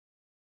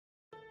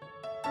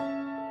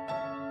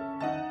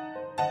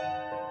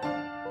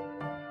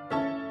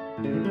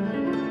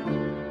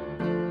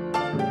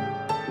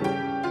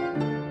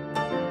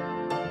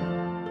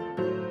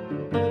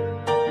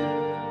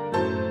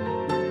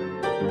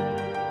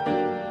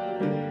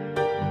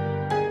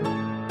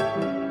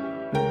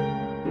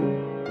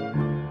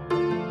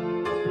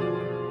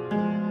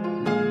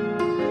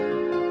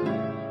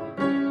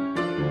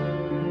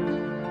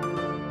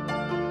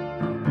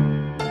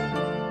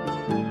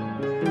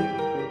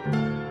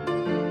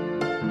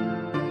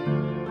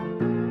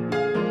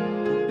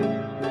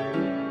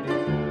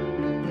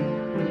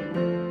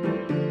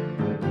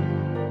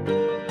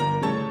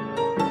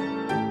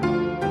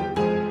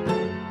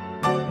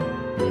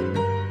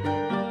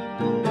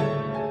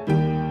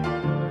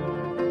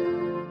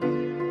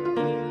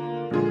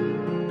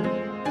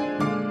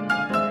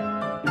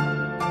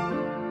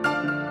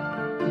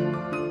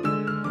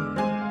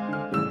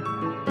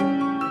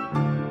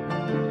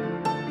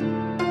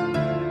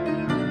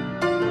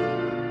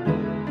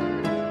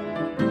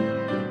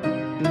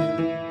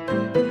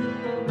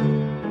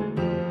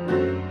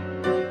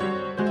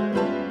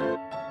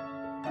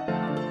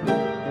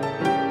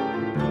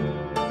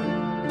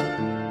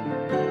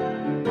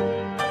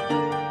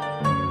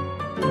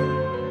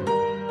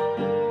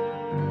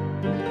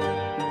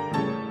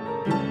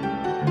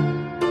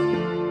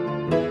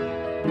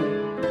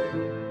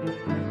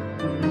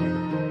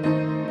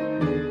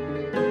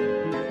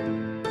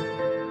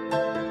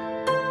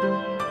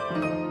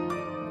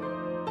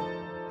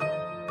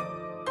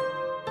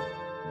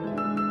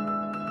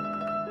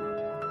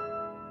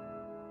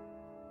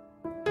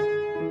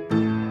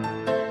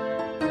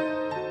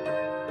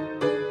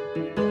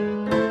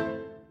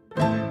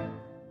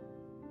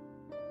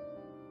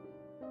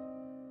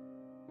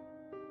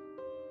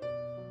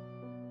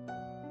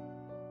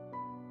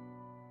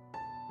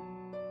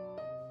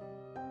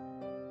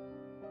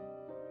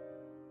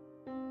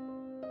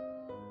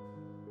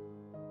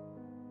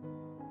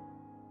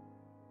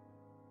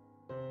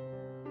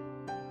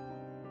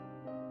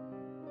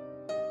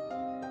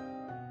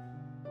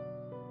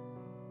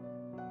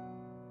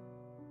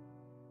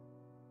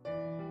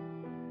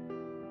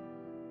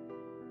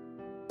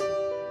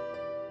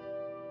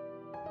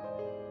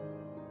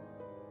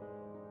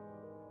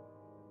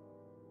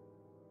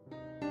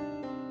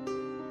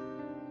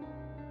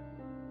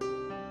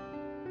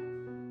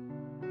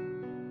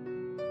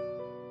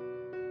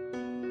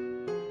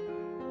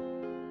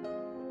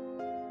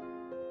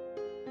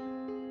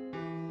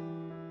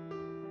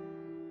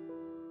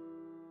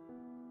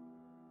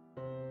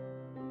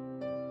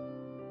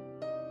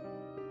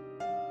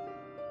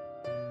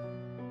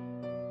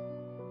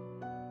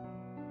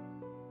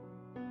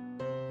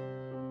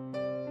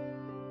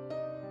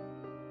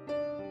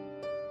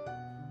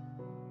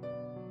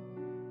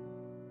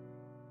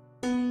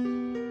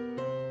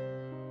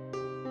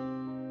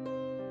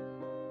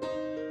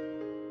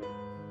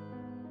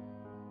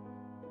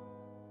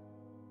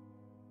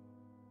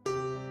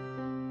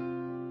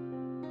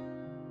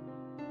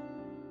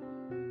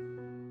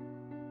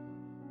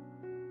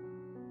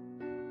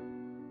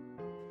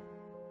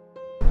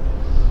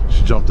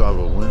jumped out of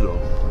a window.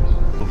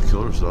 Don't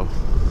kill herself.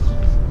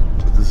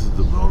 But this is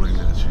the building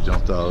that she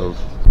jumped out of.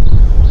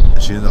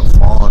 She ended up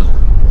falling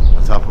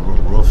on top of a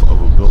roof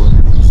of a building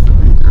that used to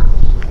be here,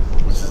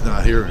 which is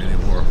not here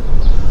anymore.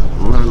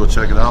 But we're gonna go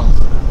check it out,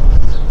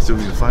 see if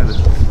we can find it.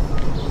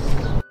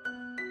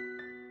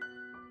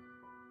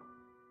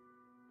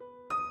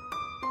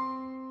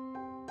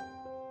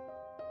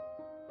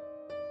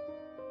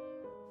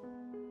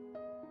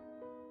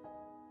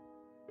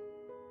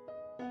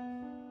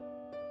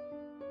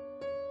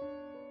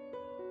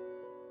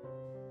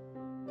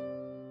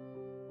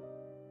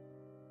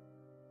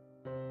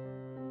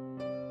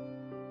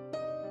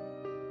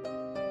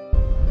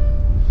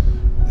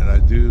 I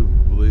do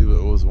believe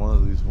it was one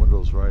of these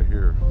windows right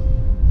here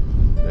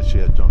that she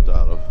had jumped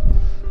out of.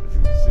 If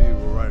you can see,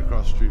 we're right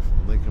across the street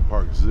from Lincoln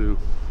Park Zoo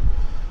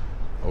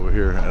over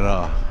here,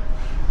 and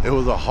it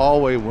was a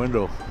hallway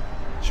window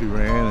she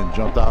ran and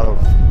jumped out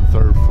of the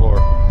 3rd floor.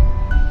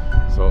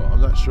 So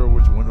I'm not sure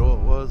which window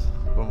it was,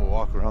 but I'm gonna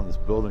walk around this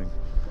building.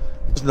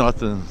 There's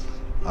nothing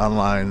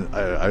online.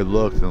 I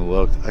looked and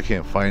looked. I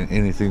can't find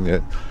anything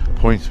that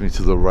points me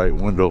to the right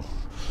window.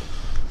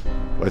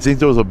 I think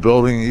there was a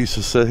building that used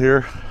to sit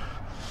here,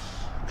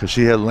 because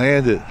she had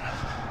landed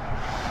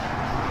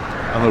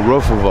on the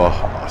roof of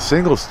a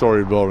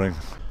single-story building,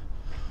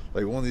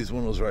 like one of these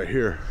windows right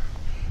here,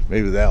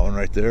 maybe that one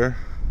right there.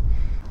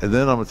 And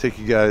then I'm gonna take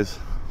you guys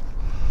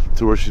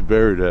to where she's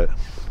buried at.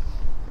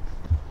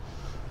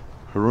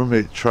 Her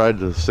roommate tried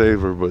to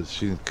save her, but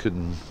she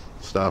couldn't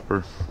stop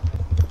her.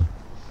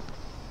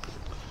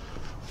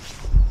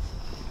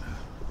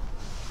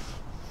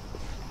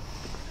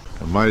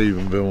 It might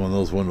even been one of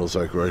those windows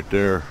like right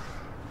there.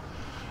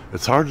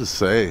 It's hard to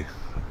say,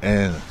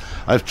 and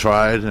I've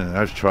tried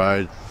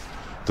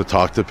to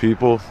talk to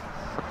people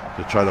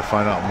to try to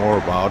find out more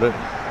about it,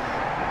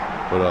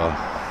 but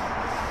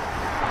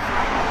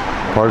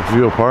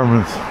Parkview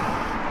Apartments,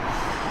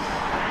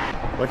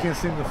 I can't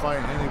seem to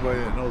find anybody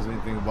that knows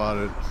anything about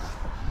it.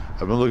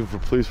 I've been looking for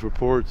police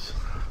reports,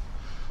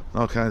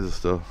 all kinds of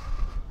stuff.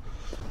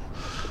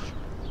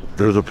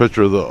 There's a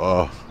picture of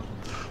the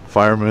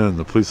firemen and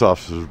the police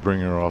officers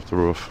bringing her off the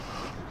roof.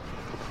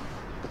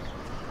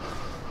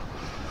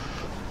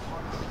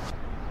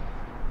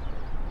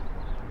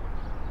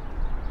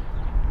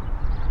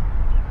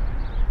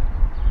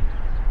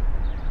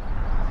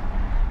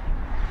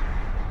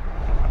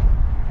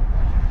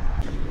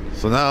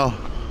 So now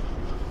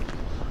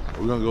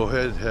we're gonna go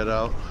ahead and head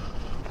out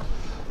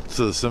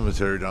to the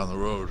cemetery down the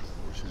road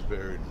where she's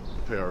buried,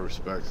 pay our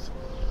respects,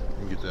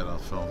 and get that on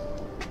film.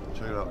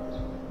 Check it out.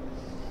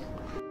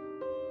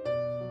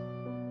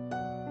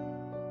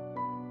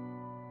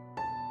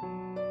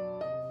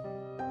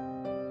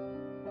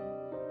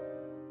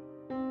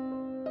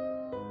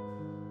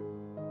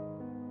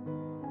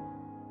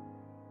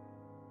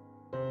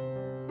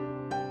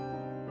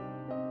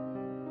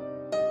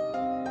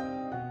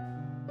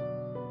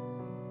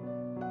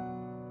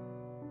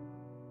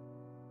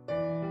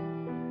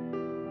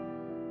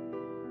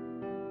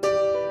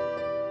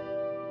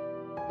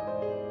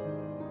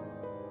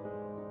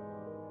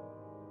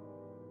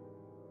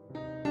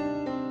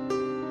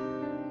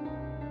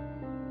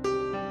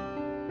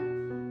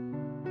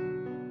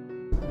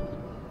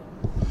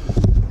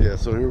 Yeah,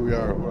 so here we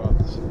are, we're out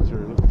the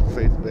cemetery looking for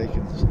Faith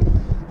Bacon's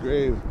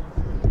grave.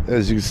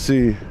 As you can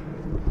see,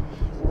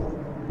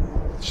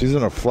 she has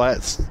a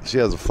flat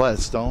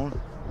stone,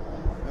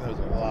 and there's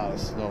a lot of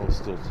snow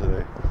still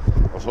today.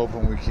 I was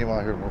hoping when we came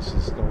out here most of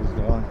the snow was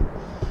gone,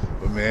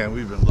 but man,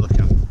 we've been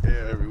looking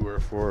everywhere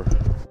for her.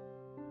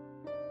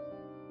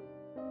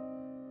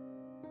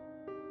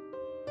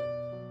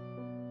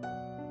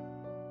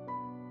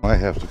 Might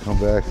have to come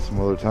back some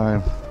other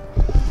time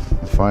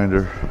and find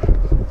her.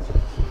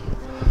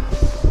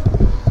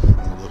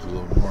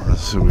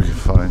 See what we can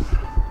find.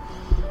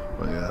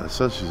 But yeah, it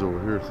says she's over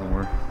here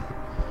somewhere.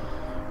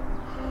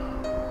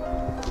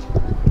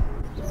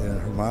 And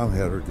her mom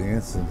had her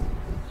dancing,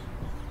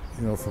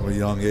 you know, from a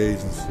young age,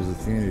 and she was a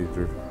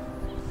teenager.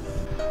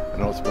 I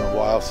know it's been a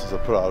while since I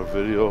put out a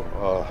video.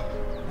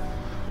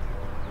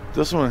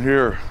 This one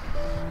here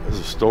is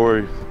a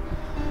story,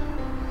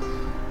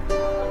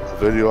 a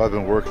video I've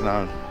been working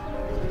on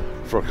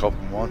for a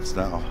couple months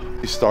now.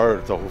 We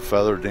started the whole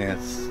feather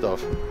dance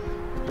stuff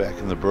back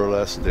in the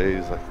burlesque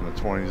days, like in the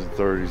 20s and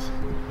 30s.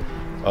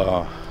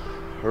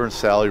 Her and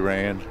Sally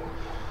Rand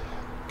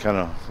kind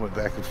of went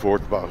back and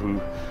forth about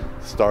who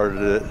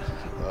started it.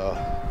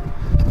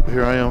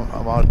 Here I am,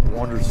 I'm out at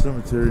Wonder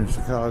Cemetery in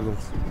Chicago.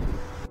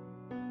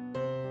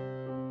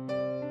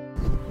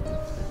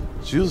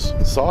 She was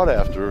sought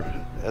after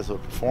as a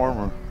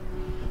performer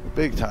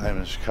big time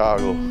in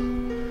Chicago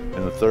in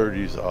the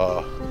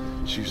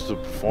 30s. She used to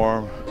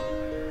perform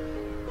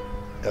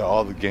at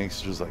all the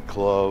gangsters like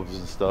clubs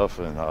and stuff,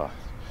 and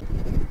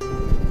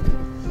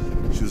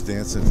she was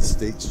dancing at the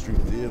State Street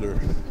Theater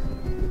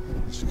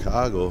in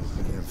Chicago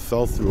and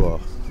fell through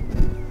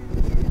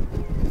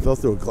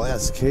a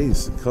glass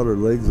case and cut her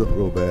legs up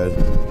real bad.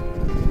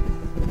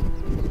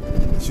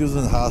 She was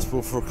in the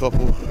hospital for a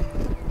couple,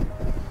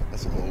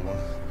 that's an old one.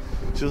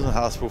 She She was in the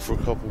hospital for a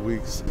couple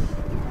weeks.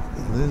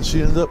 And then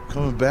she ended up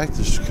coming back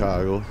to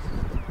Chicago.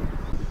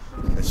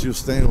 And she was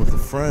staying with a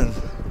friend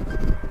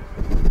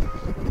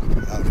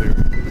out here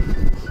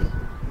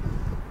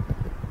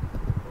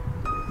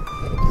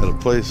at a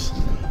place.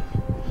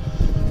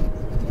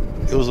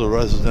 It was a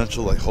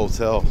residential like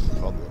hotel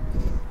called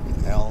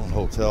the Allen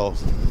Hotel,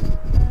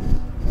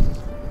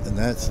 and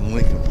that's in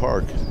Lincoln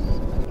Park.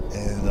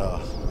 And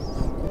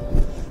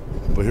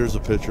but here's a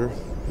picture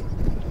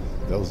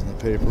that was in the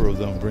paper of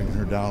them bringing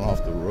her down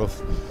off the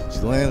roof.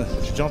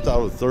 She jumped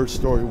out of a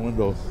third-story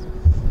window,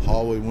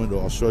 hallway window.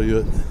 I'll show you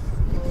it.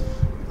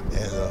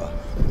 And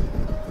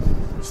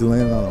she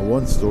landed on a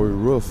one-story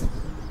roof.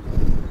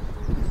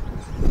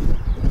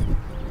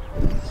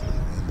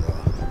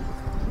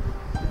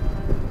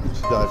 And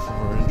she died from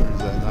her injuries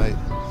that night.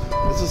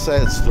 It's a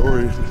sad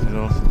story, you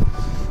know.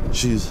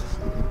 She's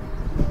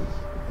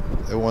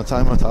at one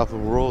time on top of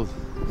the world,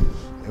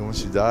 and when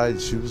she died,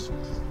 she was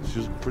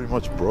pretty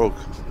much broke.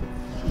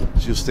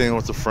 She was staying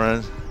with a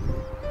friend.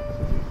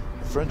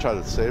 A friend tried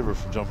to save her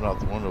from jumping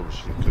out the window, but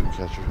she couldn't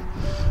catch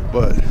her.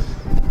 But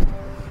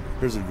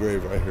here's a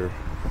grave right here.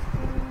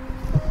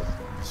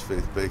 It's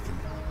Faith Bacon.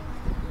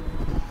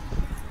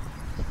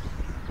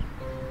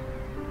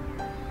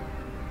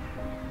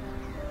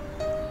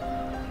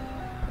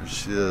 There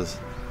she is.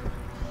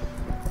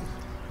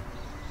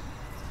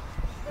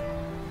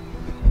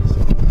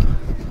 So,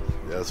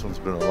 yeah, this one's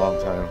been a long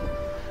time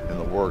in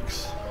the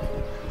works.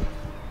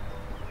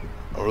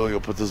 I'm really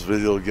gonna put this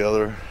video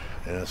together,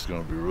 and it's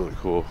gonna be really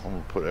cool. I'm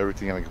gonna put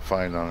everything I can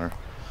find on her.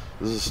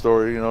 This is a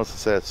story, you know, it's a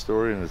sad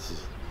story, and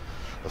it's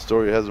a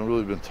story that hasn't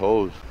really been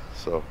told.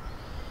 So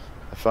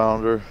I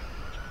found her.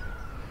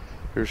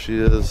 Here she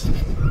is.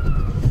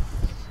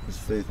 Miss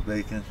Faith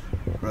Bacon.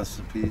 Rest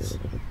in peace.